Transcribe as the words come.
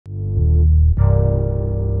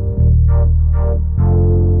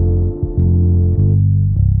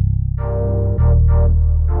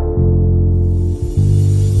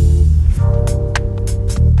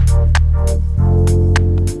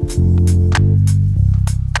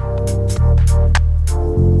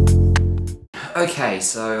Okay,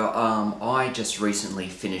 so I just recently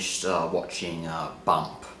finished watching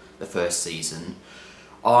Bump, the first season.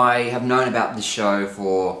 I have known about the show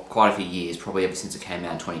for quite a few years, probably ever since it came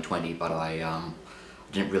out in 2020, but I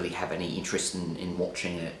didn't really have any interest in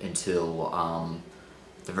watching it until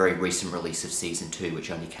the very recent release of season 2,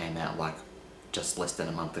 which only came out like just less than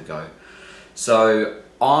a month ago. So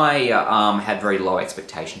I had very low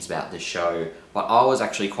expectations about this show, but I was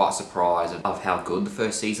actually quite surprised of how good the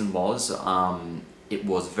first season was. It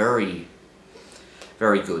was very,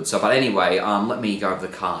 very good. So, but anyway, let me go over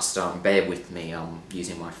the cast. Bear with me. I'm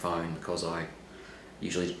using my phone because I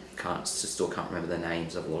usually still can't remember the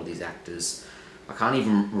names of a lot of these actors. I can't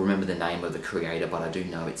even remember the name of the creator, but I do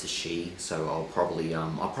know it's a she. So I'll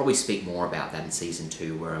probably speak more about that in season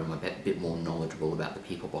 2, where I'm a bit more knowledgeable about the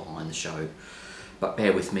people behind the show. But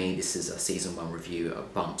bear with me, this is a season 1 review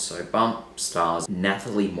of Bump. So Bump stars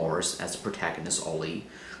Nathalie Morris as the protagonist Ollie,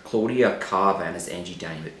 Claudia Karvan as Angie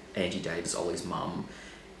Davis, Ollie's mum,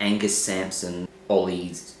 Angus Sampson,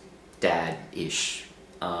 Ollie's dad-ish,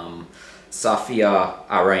 Safia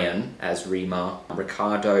Arian as Rima,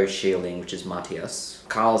 Ricardo Shearling, which is Matthias,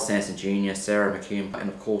 Carl Sanson Jr., Sarah McCune, and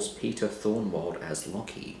of course Peter Thornwald as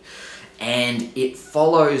Lockie. And it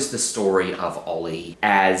follows the story of Ollie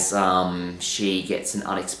as she gets an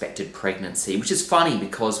unexpected pregnancy, which is funny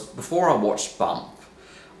because before I watched Bump,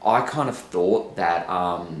 I kind of thought that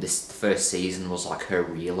this first season was like her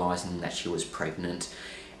realising that she was pregnant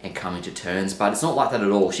and coming to terms, but it's not like that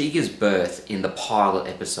at all. She gives birth in the pilot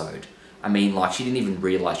episode. I mean, like, she didn't even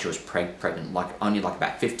realise she was pregnant, like, only like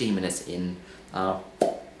about 15 minutes in, out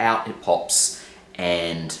it pops,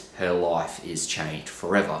 and her life is changed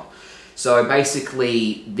forever. So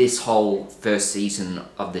basically, this whole first season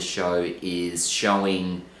of the show is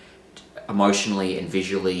showing emotionally and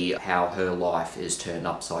visually how her life is turned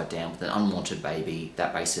upside down with an unwanted baby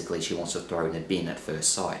that basically she wants to throw in a bin at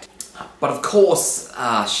first sight. But of course,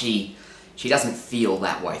 she doesn't feel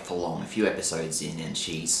that way for long. A few episodes in, and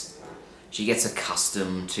she gets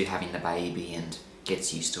accustomed to having the baby and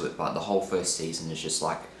gets used to it. But the whole first season is just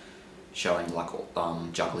like showing like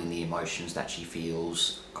juggling the emotions that she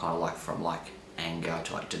feels, kind of like from like anger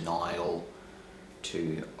to like denial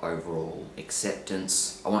to overall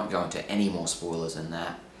acceptance. I won't go into any more spoilers than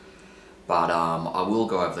that, but I will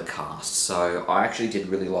go over the cast. So I actually did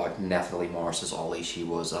really like Nathalie Morris as Ollie. She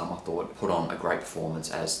was, I thought, put on a great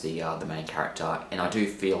performance as the main character, and I do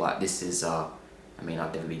feel like this is, I mean,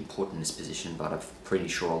 I've never been put in this position, but I'm pretty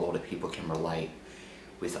sure a lot of people can relate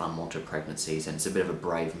with unwanted pregnancies, and it's a bit of a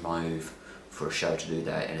brave move for a show to do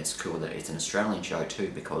that, and it's cool that it's an Australian show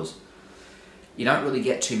too, because you don't really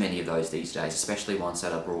get too many of those these days, especially ones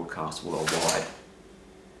that are broadcast worldwide.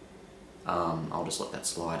 I'll just let that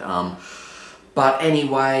slide. But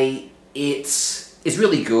anyway, it's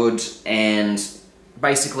really good, and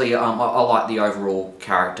basically I like the overall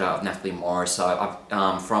character of Nathalie Morris. So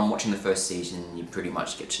from watching the first season, you pretty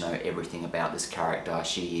much get to know everything about this character.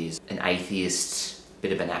 She is an atheist,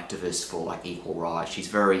 bit of an activist for like equal rights. She's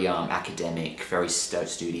very academic, very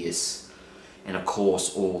studious, and of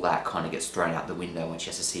course all that kind of gets thrown out the window when she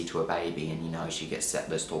has to see to a baby, and you know, she gets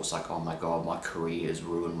those thoughts like, oh my god, my career is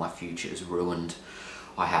ruined, my future is ruined,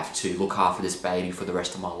 I have to look after this baby for the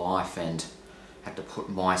rest of my life and have to put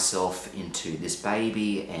myself into this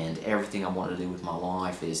baby, and everything I want to do with my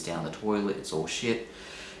life is down the toilet, it's all shit.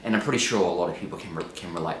 And I'm pretty sure a lot of people can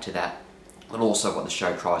relate to that. But also what the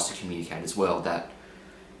show tries to communicate as well, that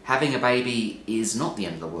having a baby is not the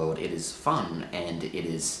end of the world. It is fun, and it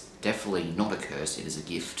is definitely not a curse, it is a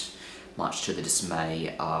gift, much to the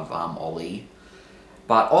dismay of Ollie.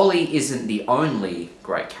 But Ollie isn't the only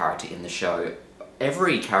great character in the show.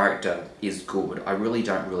 Every character is good. I really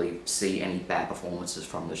don't see any bad performances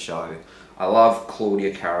from the show. I love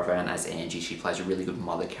Claudia Karvan as Angie. She plays a really good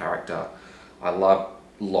mother character. I love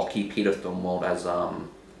Lockie, Peter Thornwald as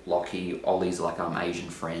Lockie, Ollie's like Asian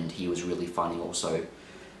friend. He was really funny also.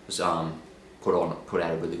 Was put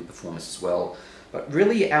out a really good performance as well. But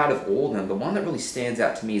really, out of all of them, the one that really stands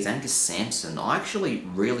out to me is Angus Sampson. I actually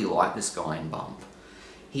really like this guy in Bump.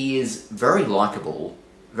 He is very likeable,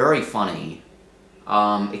 very funny,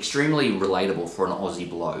 extremely relatable for an Aussie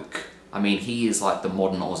bloke. I mean, he is like the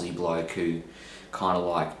modern Aussie bloke who kind of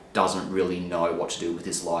like doesn't really know what to do with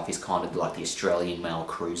his life. He's kind of like the Australian male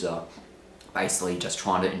cruiser, basically just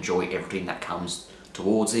trying to enjoy everything that comes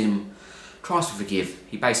towards him. Tries to forgive.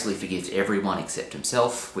 He basically forgives everyone except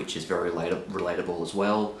himself, which is very relatable as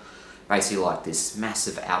well. Basically like this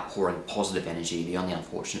massive outpouring of positive energy. The only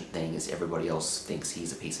unfortunate thing is everybody else thinks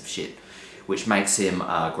he's a piece of shit, which makes him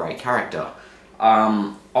a great character.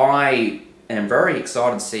 I And I'm very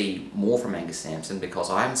excited to see more from Angus Sampson because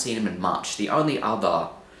I haven't seen him in much. The only other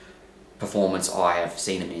performance I have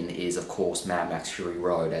seen him in is, of course, Mad Max Fury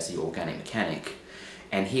Road as the organic mechanic.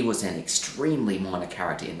 And he was an extremely minor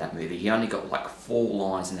character in that movie. He only got like 4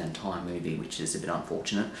 lines in the entire movie, which is a bit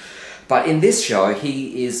unfortunate. But in this show,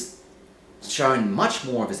 he is shown much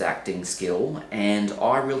more of his acting skill, and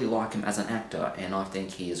I really like him as an actor, and I think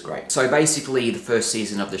he is great. So basically, the first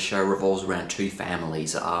season of the show revolves around 2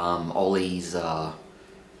 families. Ollie's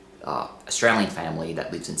Australian family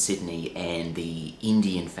that lives in Sydney, and the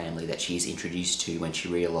Indian family that she's introduced to when she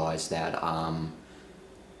realised that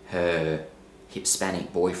her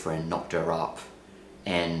Hispanic boyfriend knocked her up,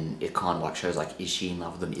 and it kind of like shows like, is she in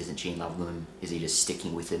love with him, isn't she in love with him, is he just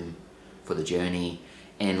sticking with him for the journey?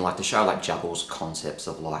 And like the show like juggles concepts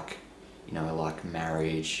of like, you know, like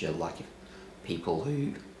marriage, like people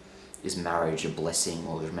who is marriage a blessing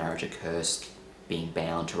or is marriage a curse, being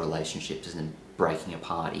bound to relationships and breaking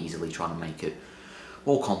apart easily, trying to make it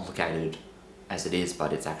more complicated as it is,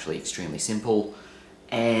 but it's actually extremely simple.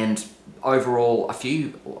 And overall, a few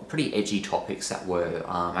pretty edgy topics that were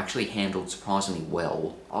actually handled surprisingly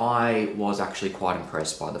well. I was actually quite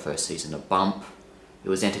impressed by the first season of Bump. It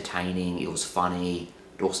was entertaining, it was funny,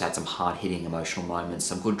 it also had some hard-hitting emotional moments,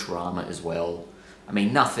 some good drama as well. I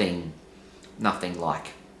mean, nothing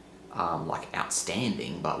like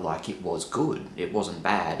outstanding, but like it was good. It wasn't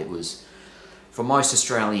bad. It was, for most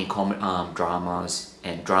Australian dramas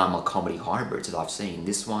and drama comedy hybrids that I've seen,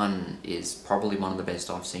 this one is probably one of the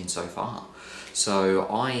best I've seen so far. So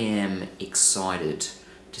I am excited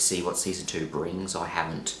to see what season 2 brings. I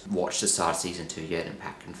haven't watched the start of season 2 yet.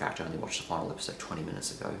 In fact, I only watched the final episode 20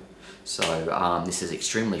 minutes ago. So this is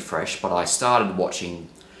extremely fresh, but I started watching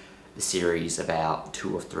the series about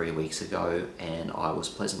 2 or 3 weeks ago, and I was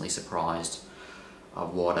pleasantly surprised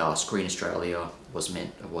of what Screen Australia was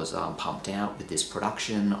pumped out with this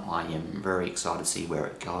production. I am very excited to see where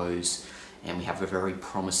it goes, and we have a very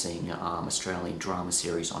promising Australian drama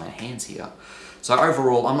series on our hands here. So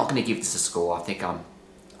overall, I'm not going to give this a score. I think I'm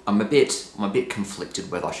a bit conflicted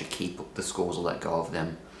whether I should keep the scores or let go of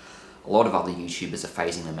them. A lot of other YouTubers are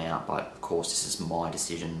phasing them out, but of course this is my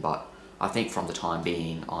decision. But I think from the time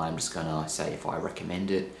being, I'm just gonna say if I recommend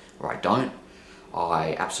it or I don't.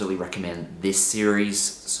 I absolutely recommend this series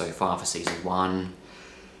so far for season 1.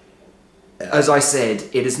 As I said,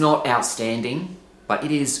 it is not outstanding, but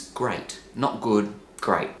it is great. Not good,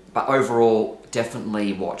 great. But overall,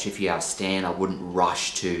 definitely watch if you have Stan. I wouldn't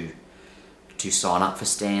rush to sign up for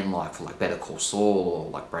Stan, like for like Better Call Saul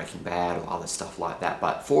or like Breaking Bad or other stuff like that.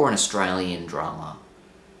 But for an Australian drama,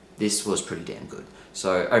 this was pretty damn good.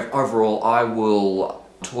 So overall, I will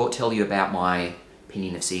tell you about my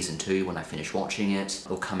opinion of season 2 when I finish watching it.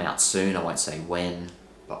 It'll come out soon, I won't say when,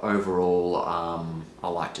 but overall I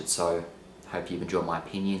liked it. So hope you've enjoyed my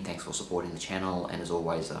opinion. Thanks for supporting the channel, and as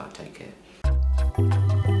always, take care.